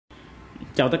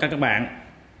Chào tất cả các bạn.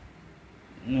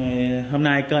 Hôm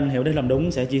nay kênh Hiểu Điều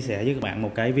Đúng sẽ chia sẻ với các bạn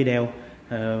một cái video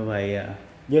về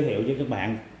giới thiệu với các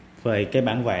bạn về cái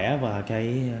bản vẽ và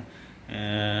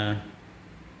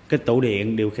cái tủ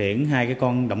điện điều khiển hai cái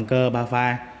con động cơ 3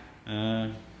 pha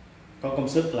có công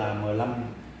suất là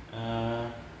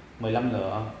 15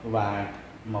 ngựa và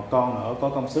một con nữa có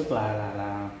công suất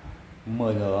là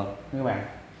 10 ngựa các bạn.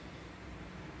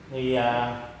 Thì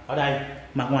ở đây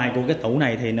mặt ngoài của cái tủ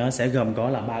này thì nó sẽ gồm có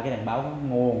là ba cái đèn báo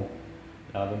nguồn,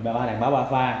 rồi ba đèn báo 3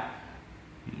 pha,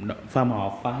 pha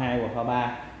 1, pha 2 và pha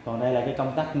 3. Còn đây là cái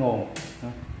công tắc nguồn.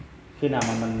 Khi nào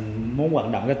mà mình muốn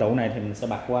hoạt động cái tủ này thì mình sẽ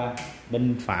bật qua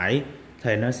bên phải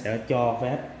thì nó sẽ cho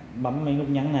phép bấm mấy nút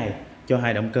nhấn này cho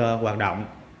hai động cơ hoạt động.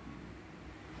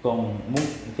 Còn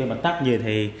khi mà tắt gì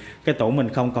thì cái tủ mình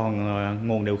không còn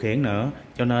nguồn điều khiển nữa,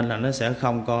 cho nên là nó sẽ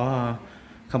không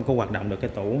có hoạt động được cái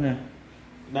tủ ha.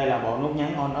 Đây là bộ nút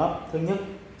nhấn on off thứ nhất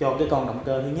cho cái con động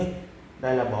cơ thứ nhất.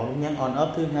 Đây là bộ nút nhấn on off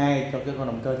thứ hai cho cái con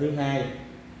động cơ thứ hai.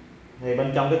 Thì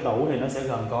bên trong cái tủ thì nó sẽ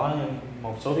gồm có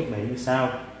một số thiết bị như sau.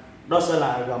 Đó sẽ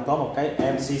là gồm có một cái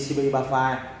MCCB 3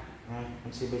 pha,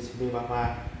 MCCB 3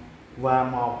 pha và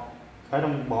một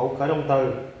bộ khởi động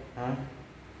từ,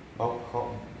 bộ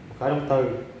khởi động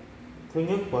từ thứ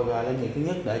nhất và gọi là nhiệt thứ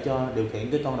nhất để cho điều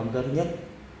khiển cái con động cơ thứ nhất.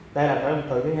 Đây là khởi động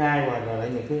từ thứ hai và rồi lại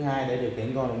nhiệt thứ hai để điều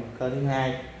khiển con động cơ thứ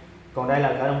hai. Còn đây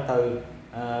là khởi động từ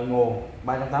nguồn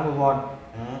 380V.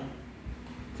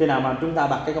 Khi nào mà chúng ta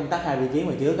bật cái công tắc hai vị trí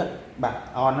mà trước bật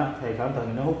on thì khởi động từ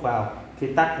nó hút vào,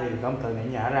 khi tắt thì khởi động từ này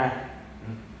nhả ra.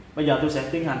 Bây giờ tôi sẽ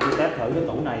tiến hành tôi test thử cái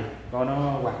tủ này coi nó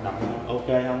hoạt động ok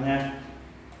không nha.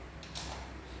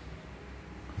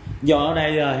 Do ở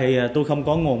đây thì tôi không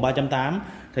có nguồn 380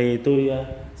 thì tôi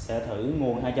sẽ thử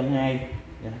nguồn 220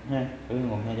 ha, thử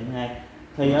nguồn 220.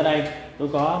 Thì ở đây tôi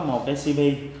có một cái CB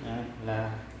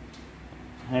là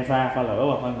hai pha lửa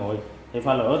và pha nguội. Thì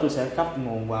pha lửa tôi sẽ cấp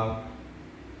nguồn vào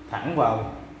thẳng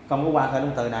vào, không có qua khởi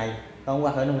động từ này, không có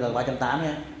qua khởi động từ 380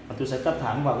 nhé, mà tôi sẽ cấp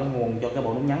thẳng vào cái nguồn cho cái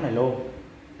bộ nút nhấn này luôn,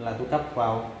 là tôi cấp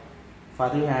vào pha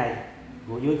thứ hai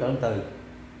của dưới khởi động từ.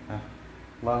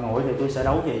 Và nguội thì tôi sẽ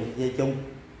đấu về dây chung.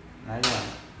 Đấy các bạn.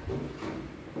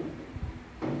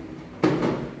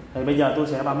 Thì bây giờ tôi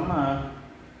sẽ bấm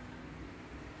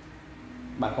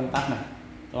bật công tắc này,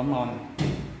 tôi bấm on.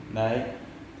 Đấy.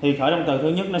 Thì khởi động từ thứ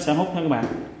nhất nó sẽ hút nha các bạn.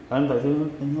 Khởi động từ thứ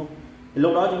nhất hút. Thì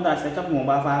lúc đó chúng ta sẽ cấp nguồn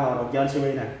 3 pha vào đầu trên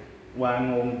CB này. Và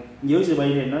nguồn dưới CB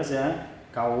thì nó sẽ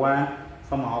cầu qua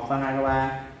pha 1, pha 2, pha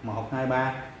 3, 1, 2,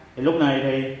 3. Thì lúc này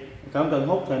thì khởi động từ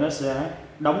hút thì nó sẽ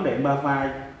đóng điện 3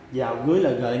 pha vào dưới là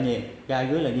gợi nhiệt. Ga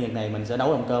dưới là nhiệt này mình sẽ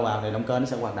đấu động cơ vào thì động cơ nó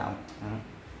sẽ hoạt động.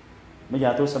 Bây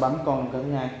giờ tôi sẽ bấm con động cơ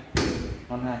thứ hai,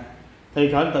 con 2.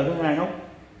 Thì khởi động từ thứ hai hút.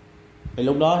 Thì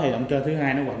lúc đó thì động cơ thứ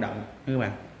hai nó hoạt động các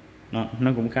bạn.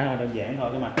 Nó cũng khá là đơn giản thôi.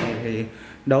 Cái mặt này thì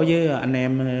đối với anh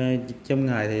em trong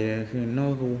nghề thì nó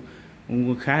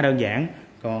cũng khá đơn giản.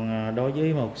 Còn đối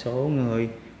với một số người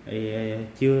thì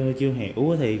chưa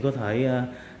hiểu thì có thể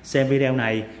xem video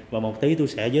này, và một tí tôi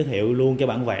sẽ giới thiệu luôn cái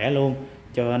bản vẽ luôn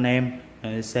cho anh em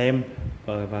xem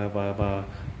và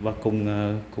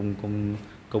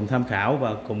cùng tham khảo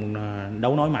và cùng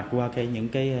đấu nối mạch qua những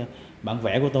cái bản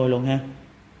vẽ của tôi luôn ha.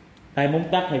 Đây muốn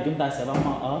tắt thì chúng ta sẽ bấm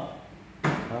off.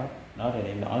 Đó thì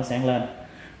đèn đỏ nó sáng lên.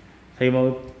 Thì một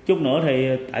chút nữa thì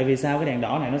tại vì sao cái đèn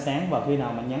đỏ này nó sáng, và khi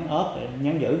nào mình nhấn off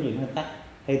nhấn giữ gì nó tắt.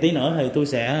 Thì tí nữa thì tôi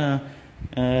sẽ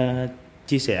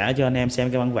chia sẻ cho anh em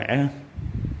xem cái bản vẽ.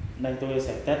 Đây tôi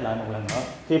sẽ test lại một lần nữa.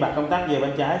 Khi bật công tắc về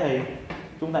bên trái thì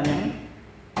chúng ta nhấn.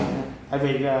 Tại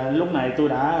vì lúc này tôi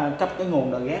đã cấp cái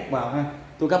nguồn đời ghét vào ha.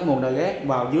 Tôi cấp nguồn đời ghét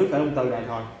vào dưới khởi động từ này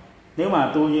rồi. Nếu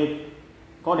mà tôi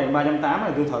có đèn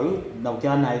 380 thì tôi thử đầu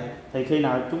trên này, thì khi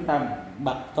nào chúng ta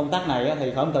bật công tắc này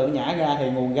thì khởi động từ nó nhả ra thì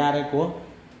nguồn ga đây của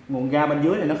nguồn ga bên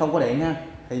dưới này nó không có điện ha,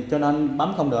 thì cho nên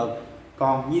bấm không được.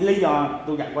 Còn với lý do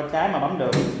tôi gạt qua trái mà bấm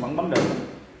được, vẫn bấm được,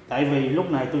 tại vì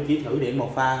lúc này tôi chỉ thử điện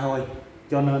một pha thôi,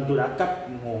 cho nên tôi đã cấp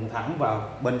nguồn thẳng vào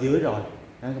bên dưới rồi.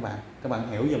 Đó các bạn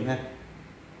hiểu dùm ha.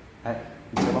 Đây,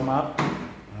 mình sẽ bấm off,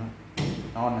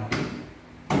 on này,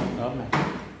 off này.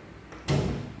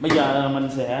 Bây giờ mình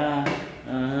sẽ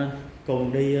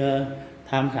cùng đi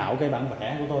tham khảo cái bản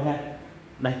vẽ của tôi ha.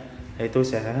 Đây thì tôi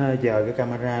sẽ dời cái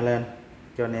camera lên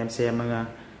cho anh em xem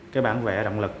cái bản vẽ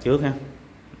động lực trước ha.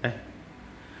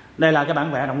 Đây là cái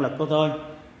bản vẽ động lực của tôi.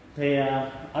 Thì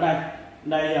ở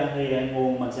đây thì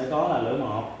nguồn mình sẽ có là lửa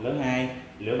 1, lửa 2,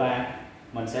 lửa 3.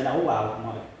 Mình sẽ đấu vào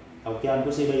đầu trên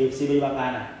của CB 3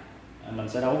 pha này. Mình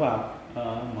sẽ đấu vào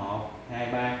 1, 2,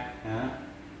 3.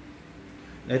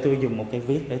 Để tôi dùng một cái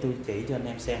viết để tôi chỉ cho anh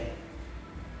em xem.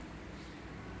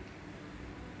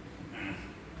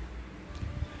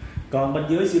 Còn bên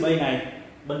dưới CB này,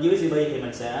 bên dưới CB thì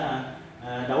mình sẽ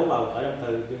đấu vào khởi động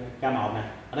từ K1 nè.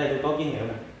 Ở đây tôi có ký hiệu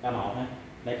nè, K1 ha,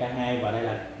 đây K2 và đây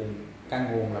là căn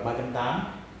nguồn là 3.8.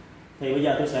 Thì bây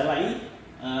giờ tôi sẽ lấy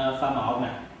pha 1 nè,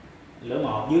 lửa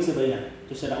 1 dưới CP nè,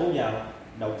 tôi sẽ đấu vào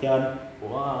đầu trên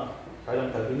của khởi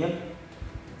động từ thứ nhất.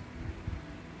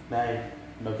 Đây,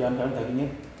 đầu trên khởi động từ thứ nhất.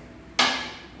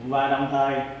 Và đồng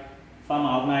thời pha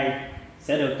 1 này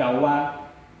sẽ được cầu qua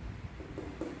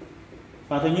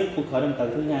pha thứ nhất của khởi động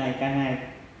từ thứ hai K2.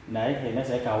 Để thì nó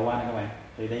sẽ cầu qua này các bạn.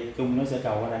 Thì đây chung nó sẽ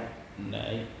cầu qua đây.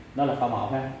 Để đó là pha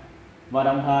 1 ha. Và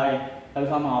đồng thời từ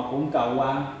pha 1 cũng cầu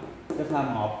qua cái pha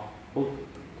 1 của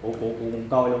nguồn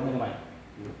coi luôn nha các bạn.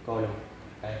 Coi luôn.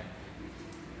 Đây.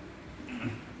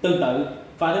 Tương tự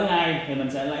pha thứ hai thì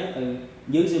mình sẽ lấy từ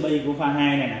dưới CP của pha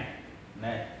 2 này nè.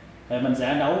 Đây. Thì mình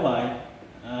sẽ đấu về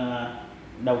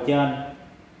đầu trên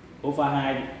của pha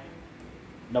 2,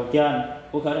 đầu trên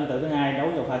của khởi động từ thứ hai đấu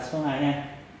vào pha số 2 ha.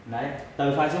 Đấy,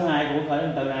 từ pha số 2 của khởi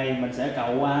động từ này mình sẽ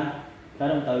cầu qua khởi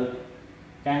động từ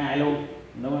K2 luôn,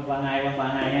 đúng không? Pha 2 qua pha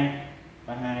 2 ha.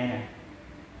 Pha 2 nè,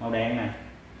 màu đen nè,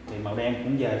 thì màu đen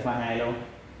cũng về pha 2 luôn.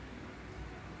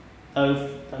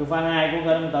 Từ pha 2 của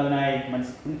khởi động từ này mình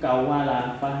cũng cầu qua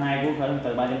là pha 2 của khởi động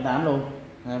từ 3.8 luôn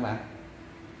các bạn.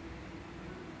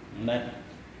 Đây.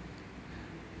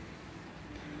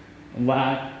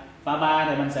 Và pha 3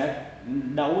 thì mình sẽ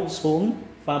đấu xuống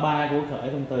pha 3 của khởi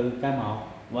động từ K1,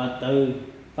 và từ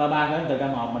pha 3 khởi động từ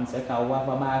K1 mình sẽ cầu qua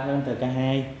pha 3 khởi động từ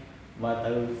K2, và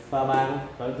từ pha 3 của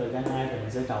khởi động từ K2 thì mình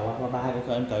sẽ cầu qua pha 3 của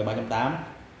khởi động từ 3.8.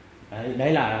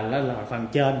 Đấy là phần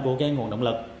trên của cái nguồn động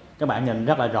lực, các bạn nhìn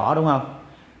rất là rõ đúng không?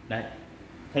 Đấy.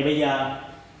 Thì bây giờ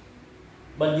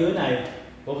bên dưới này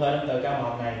của khởi động từ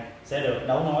K1 này sẽ được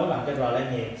đấu nối bằng cái relay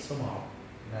nhiệt số 1.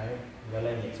 Đấy,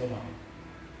 relay nhiệt số 1.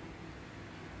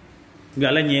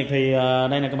 Relay nhiệt thì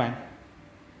đây nè các bạn.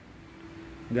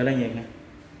 Relay nhiệt nè.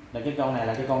 Là cái con này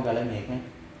là cái con relay nhiệt nha.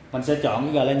 Mình sẽ chọn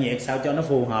cái relay nhiệt sao cho nó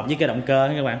phù hợp với cái động cơ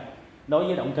nha các bạn. Đối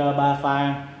với động cơ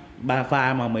 3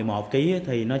 pha mà 11 kg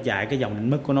thì nó chạy cái dòng định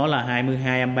mức của nó là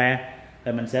 22 A.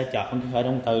 Thì mình sẽ chọn cái khởi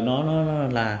động từ nó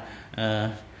là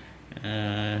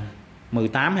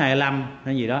 18 25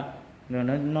 hay gì đó. Rồi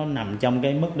nó nằm trong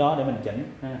cái mức đó để mình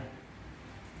chỉnh ha.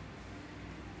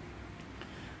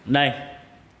 Đây,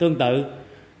 tương tự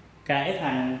cái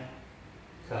thằng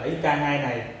khởi K2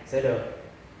 này sẽ được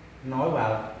nối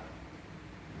vào,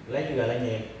 lấy cái relay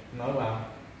nhiệt nối vào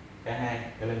K2,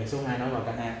 relay nhiệt số 2 nối vào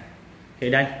K2.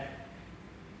 Thì đây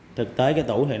thực tế cái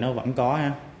tủ thì nó vẫn có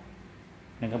ha.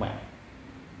 Nên các bạn,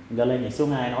 relay nhiệt số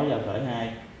 2 nối vào khởi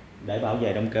 2 để bảo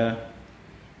vệ động cơ.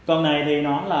 Con này thì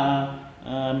nó là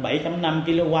 7.5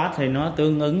 kW thì nó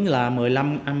tương ứng là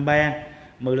 15 A.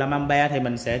 15 A thì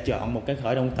mình sẽ chọn một cái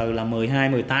khởi động từ là 12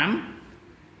 18.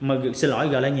 Xin lỗi,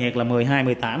 relay nhiệt là 12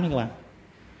 18 nha các bạn.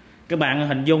 Các bạn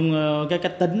hình dung cái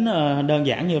cách tính đơn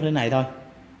giản như thế này thôi.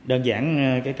 Đơn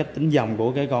giản cái cách tính dòng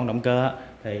của cái con động cơ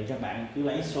thì các bạn cứ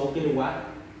lấy số kW,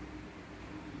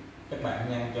 các bạn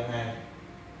nhân cho 2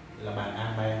 là bằng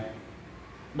A.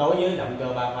 Đối với động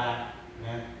cơ 3 pha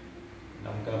nha.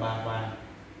 Động cơ 3 pha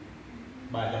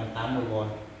 380V.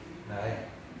 Đấy.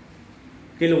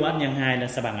 kW nhân 2 nó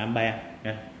sẽ bằng A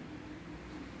nha.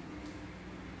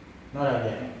 Nó đơn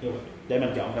giản để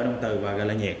mình chọn khởi động từ và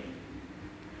relay nhiệt.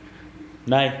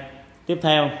 Đây, tiếp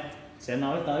theo sẽ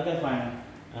nói tới cái phần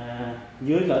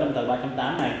dưới khởi động từ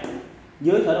 3.8 này.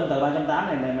 Dưới khởi động từ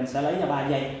 3.8 này mình sẽ lấy ra 3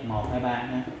 dây 1 2 3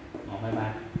 nha. 1 2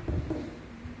 3.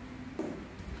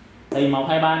 Thì 1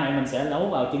 2 3 này mình sẽ đấu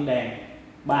vào chân đèn,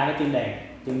 3 cái chân đèn,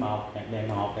 chân 1, đèn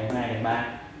 1, đèn 2, đèn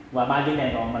 3. Và 3 chân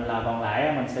đèn còn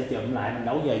lại mình sẽ chụm lại, mình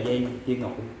đấu về dây chuyên ngụ.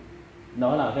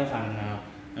 Đó là cái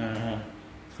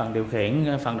phần điều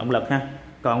khiển, phần động lực ha.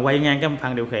 Còn quay ngang cái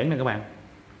phần điều khiển này các bạn.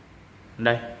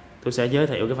 Đây, tôi sẽ giới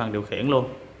thiệu cái phần điều khiển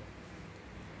luôn.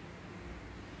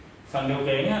 Phần điều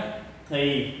khiển á,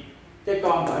 thì cái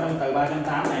con khởi động từ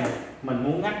 3.8 này mình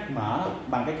muốn ngắt mở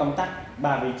bằng cái công tắc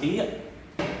 3 vị trí á.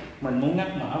 Mình muốn ngắt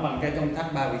mở bằng cái công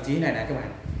tắc 3 vị trí này nè các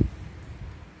bạn.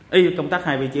 Công tắc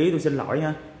 2 vị trí, tôi xin lỗi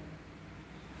ha.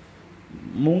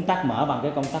 Muốn tắt mở bằng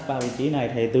cái công tắc 3 vị trí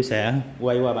này thì tôi sẽ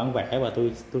quay qua bản vẽ và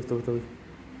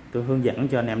tôi hướng dẫn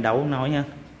cho anh em đấu nói nha.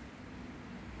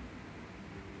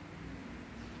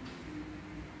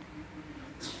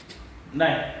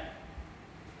 Đây.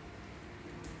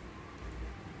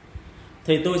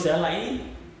 Thì tôi sẽ lấy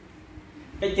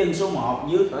cái chân số 1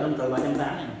 dưới khởi động từ 3.8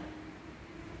 này.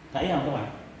 Thấy không các bạn?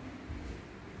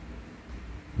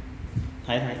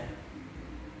 Thấy.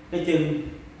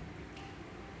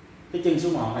 Cái chân số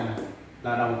 1 này nè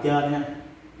là đầu trên nha.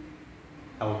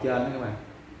 Đầu trên đó các bạn.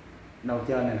 Đầu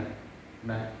trên này nè.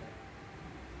 Đây.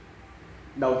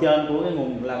 Đầu trên của cái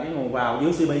nguồn là cái nguồn vào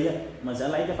dưới CB á, mình sẽ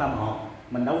lấy cái pha 1.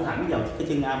 mình đấu thẳng vào cái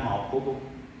chân A1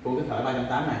 của cái khởi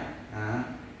 380 này,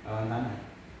 380 này.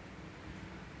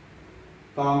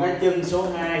 Còn cái chân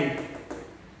số 2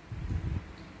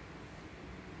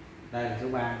 đây là số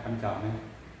 3 canh tròn này.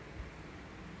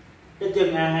 Cái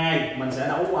chân A2 mình sẽ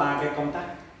đấu qua cái công tắc,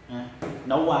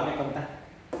 đấu qua cái công tắc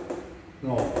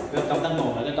nguồn. Cái công tắc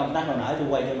nguồn là cái công tắc hồi nãy tôi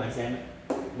quay cho bạn xem.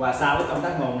 Và sau cái công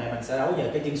tắc nguồn này mình sẽ đấu về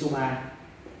cái chân số 3.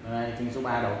 Đây, chân số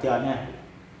 3 đầu trên nha.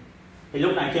 Thì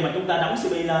lúc này khi mà chúng ta đóng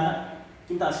CP lên á,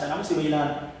 chúng ta sẽ đóng CP lên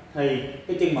thì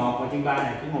cái chân 1 và chân 3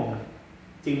 này có nguồn này.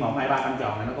 Chân 1 2 3 canh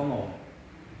tròn này nó có nguồn.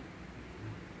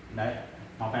 Đấy,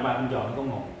 1 2 3 canh tròn nó có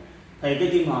nguồn. Thì cái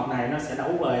chân 1 này nó sẽ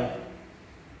đấu về,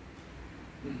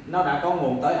 nó đã có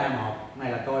nguồn tới A1,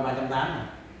 này là coi 380 này.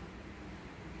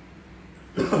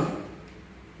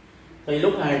 Thì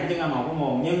lúc này cái chân A1 có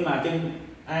nguồn, nhưng mà chân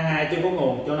A2 chưa có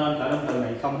nguồn cho nên khởi động từ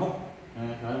này không hút.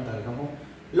 Khởi động từ này không hút.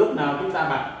 Lúc nào chúng ta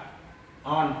bật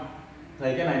on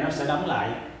thì cái này nó sẽ đóng lại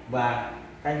và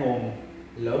cái nguồn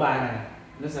lửa 3 này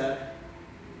nó sẽ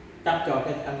cấp cho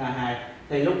cái thân A2.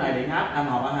 Thì lúc này điện áp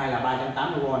A1 A2 là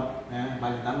 380V,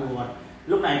 380V.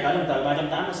 Lúc này khởi động từ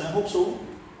 380 nó sẽ hút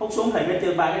xuống thì cái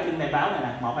chân 3 cái chân đèn báo này nè,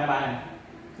 1 2 3 này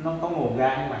nó có nguồn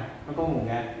ga các bạn, nó có nguồn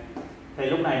ga. Thì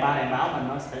lúc này 3 đèn báo mình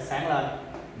nó sẽ sáng lên,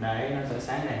 để nó sẽ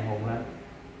sáng đèn nguồn lên.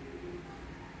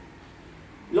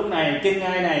 Lúc này chân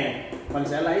 2 này mình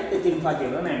sẽ lấy cái chân pha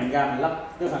chữa này mình ra mình lắp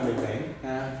cái phần điều khiển.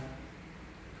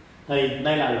 Thì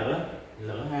đây là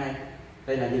lửa 2,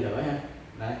 đây là dây lửa ha.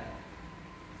 Đấy.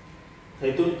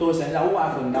 Thì tôi sẽ đấu qua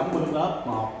phần đóng của nút ốp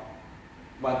 1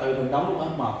 và từ phần đóng nút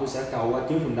ốp 1 tôi sẽ cầu qua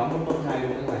trước phần đóng nút ốp 2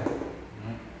 luôn các bạn.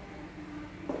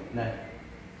 Đây.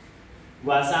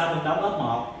 Và sau phần đóng ốp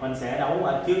 1 mình sẽ đấu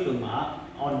qua trước phần mở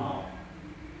on 1,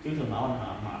 trước phần mở on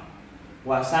 1.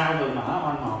 Và sau phần mở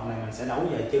on 1 này mình sẽ đấu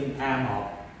về chân A1.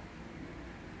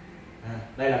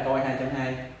 Đây là coi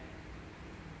 2.2,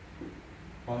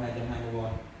 coi 2.20V.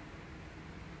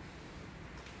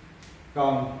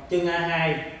 Còn chân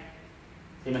A2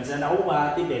 thì mình sẽ đấu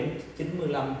qua tiếp điểm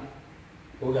 95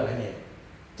 của gờ lại nhiệt,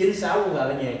 96 của gờ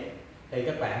lại nhiệt thì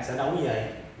các bạn sẽ đấu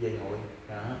về nguội.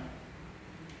 Đó.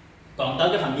 Còn tới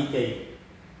cái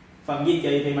phần duy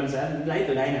trì thì mình sẽ lấy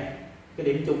từ đây nè, cái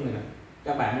điểm chung này nè.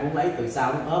 Các bạn muốn lấy từ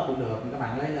sau nút ốp cũng được, các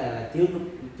bạn lấy là trước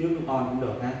nút on cũng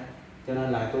được ha. Cho nên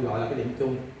là tôi gọi là cái điểm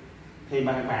chung. Thì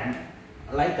mà các bạn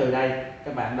lấy từ đây,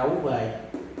 các bạn đấu về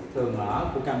thường mở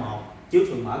của K1, trước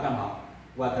thường mở K1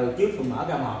 và từ trước thường mở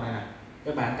K1 này nè,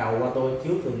 các bạn cầu qua tôi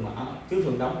trước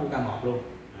thường đóng của K1 luôn.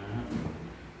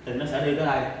 Thì nó sẽ đi tới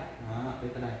đây. Đó, đi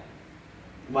tới đây.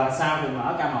 Và sau thường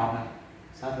mở K1 này,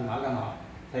 sau thường mở K1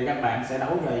 thì các bạn sẽ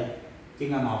đấu về chân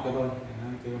A1 cho tôi,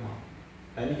 chân A1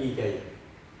 để nó duy trì.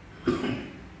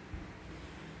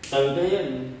 Từ cái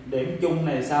điểm chung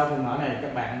này sau thường mở này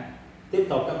các bạn tiếp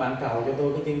tục các bạn cầu cho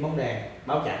tôi cái chân bóng đèn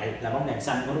báo chạy là bóng đèn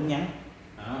xanh có nút nhấn.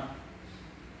 Đó.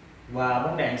 Và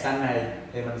bóng đèn xanh này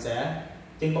thì mình sẽ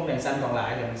chân bóng đèn xanh còn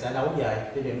lại thì mình sẽ đấu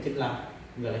về cái điểm 95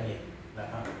 giờ là nhiệt. Đó.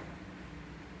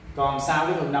 Còn sau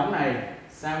cái thường đóng này,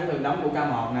 sau cái thường đóng của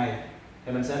K1 này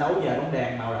thì mình sẽ đấu về bóng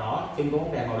đèn màu đỏ, chân của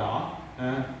bóng đèn màu đỏ.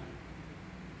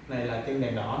 Này là chân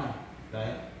đèn đỏ nè. Đấy.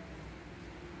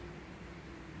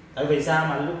 Tại vì sao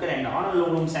mà lúc cái đèn đỏ nó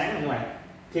luôn luôn sáng này các bạn.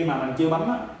 Khi mà mình chưa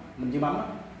bấm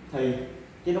thì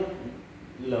cái nút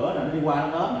lửa này nó đi qua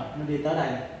nó ốp, nó đi tới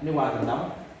đây, nó đi qua thường đóng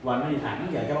và nó đi thẳng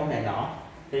về cái bóng đèn đỏ.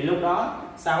 Thì lúc đó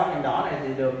sau bóng đèn đỏ này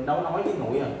thì đường đấu nối với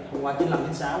nguội rồi, thông qua 95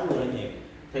 96 vừa là nhiệt.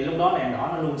 Thì lúc đó đèn đỏ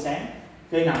nó luôn sáng.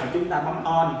 Khi nào mà chúng ta bấm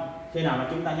on, khi nào mà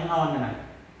chúng ta nhấn on này nè,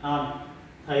 on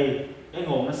thì cái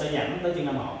nguồn nó sẽ dẫn tới chân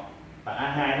A1 và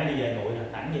A2 nó đi về nguội là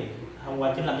thẳng gì thông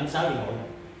qua 95 96 về nguội.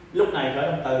 Lúc này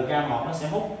khởi động từ K1 nó sẽ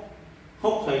hút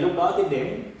thì lúc đó tiếp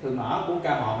điểm thường mở của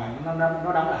K1 này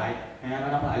nó đóng lại, nó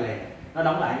đóng lại liền, nó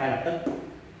đóng lại ngay lập tức.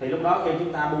 Thì lúc đó khi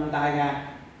chúng ta buông tay ra,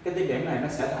 cái tiếp điểm này nó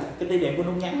sẽ thành cái tiếp điểm của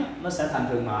nút nhấn nó sẽ thành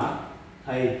thường mở,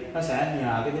 thì nó sẽ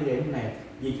nhờ cái tiếp điểm này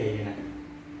duy trì này nè,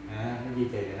 nó duy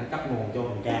trì này, nó cấp nguồn cho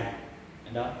phần K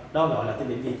đó gọi là tiếp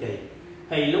điểm duy trì.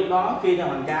 Thì lúc đó khi ra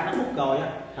phần K nó hút rồi á,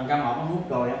 phần K1 nó hút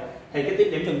rồi á, thì cái tiếp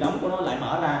điểm thường đóng của nó lại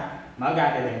mở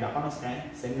ra thì đèn đỏ nó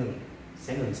sẽ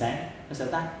ngừng sáng, nó sẽ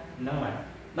tắt. Đó các bạn,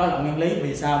 đó là nguyên lý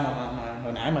vì sao mà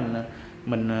hồi nãy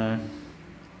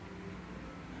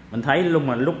mình thấy lúc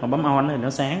mà bấm on thì nó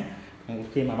sáng,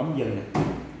 khi mà bấm dừng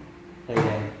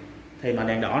thì mà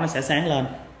đèn đỏ nó sẽ sáng lên,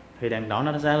 thì đèn đỏ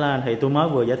nó sáng lên thì tôi mới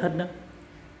vừa giải thích đó.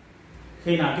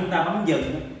 Khi nào chúng ta bấm dừng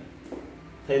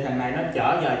thì thằng này nó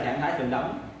trở về trạng thái thường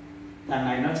đóng, thằng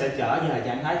này nó sẽ trở về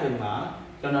trạng thái thường mở,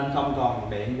 cho nên không còn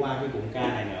điện qua cái cuộn K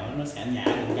này nữa, nó sẽ nhả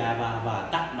cuộn K và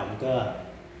tắt động cơ.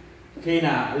 Khi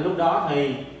nào lúc đó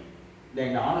thì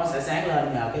đèn đỏ nó sẽ sáng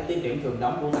lên nhờ cái tiếp điểm thường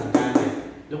đóng của thằng K này,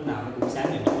 lúc nào nó cũng sáng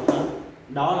đèn nút hết.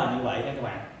 Đó là như vậy các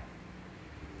bạn.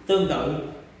 Tương tự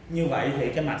như vậy thì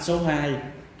cái mạch số 2,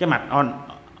 cái mạch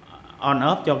on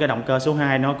off cho cái động cơ số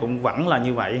 2 nó cũng vẫn là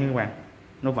như vậy các bạn,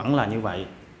 nó vẫn là như vậy.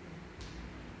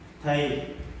 Thì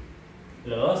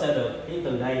lửa sẽ được cái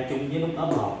từ đây chung với nút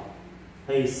ốp 1,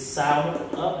 thì sau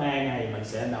nút ốp 2 này mình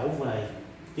sẽ đấu về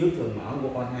trước thường mở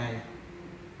của on 2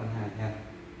 nha.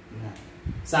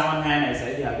 Sau on 2 này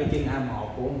sẽ giờ cái chân A1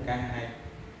 của K2,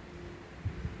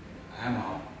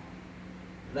 A1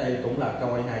 đây cũng là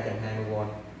coi 220V.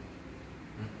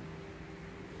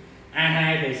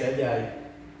 A2 thì sẽ về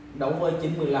đấu với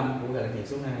 95 của gà nhiệt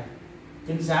số 2,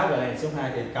 96 gà nhiệt số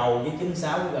 2 thì cầu với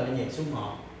 96 của gà nhiệt số 1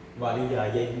 và đi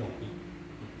dời dây ngược.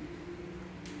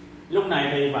 Lúc này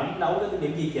thì vẫn đấu với cái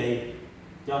điểm duy trì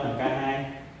cho thằng K2,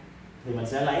 thì mình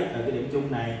sẽ lấy từ cái điểm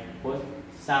chung này của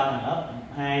sau thằng ốp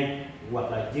 2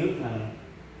 hoặc là trước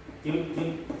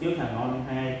thằng on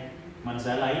 2, mình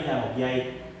sẽ lấy ra một dây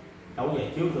đấu về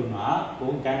trước thường mở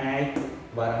của K2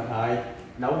 và đồng thời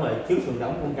đấu về trước thường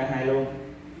đóng của K2 luôn.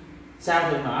 Sau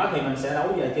thường mở thì mình sẽ đấu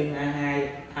về chân A2,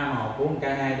 A1 của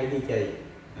K2 để duy trì.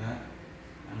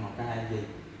 A1 K2 gì.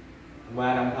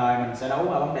 Và đồng thời mình sẽ đấu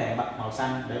vào bóng đèn màu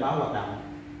xanh để báo hoạt động.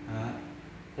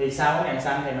 Thì sau bóng đèn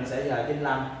xanh thì mình sẽ giờ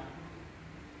 95.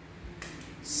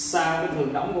 Sau cái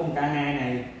thường đóng của K2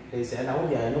 này thì sẽ đấu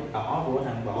về nút đỏ của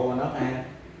thằng bộ on off 2.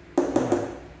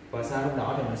 Và sau nút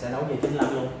đỏ thì mình sẽ đấu về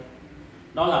 95 luôn.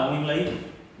 Đó là nguyên lý,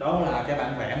 đó là cái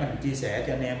bản vẽ mình chia sẻ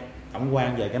cho anh em tổng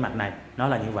quan về cái mạch này, nó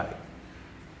là như vậy.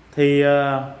 Thì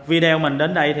video mình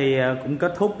đến đây thì cũng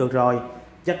kết thúc được rồi.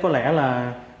 Chắc có lẽ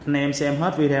là anh em xem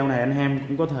hết video này anh em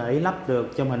cũng có thể lắp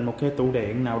được cho mình một cái tủ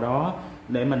điện nào đó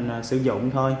để mình sử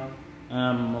dụng thôi.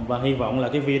 Và hy vọng là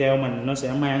cái video mình nó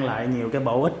sẽ mang lại nhiều cái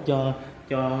bổ ích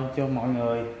cho mọi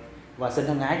người. Và xin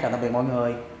thân ái chào tạm biệt mọi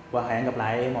người và hẹn gặp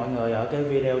lại mọi người ở cái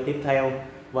video tiếp theo.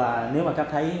 Và nếu mà các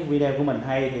thấy video của mình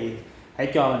hay thì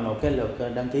hãy cho mình một cái lượt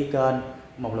đăng ký kênh,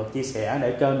 một lượt chia sẻ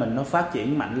để kênh mình nó phát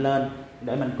triển mạnh lên,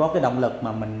 để mình có cái động lực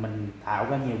mà mình tạo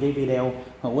ra nhiều cái video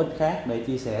hữu ích khác để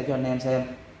chia sẻ cho anh em xem.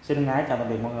 Xin thân ái chào tạm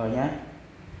biệt mọi người nhé.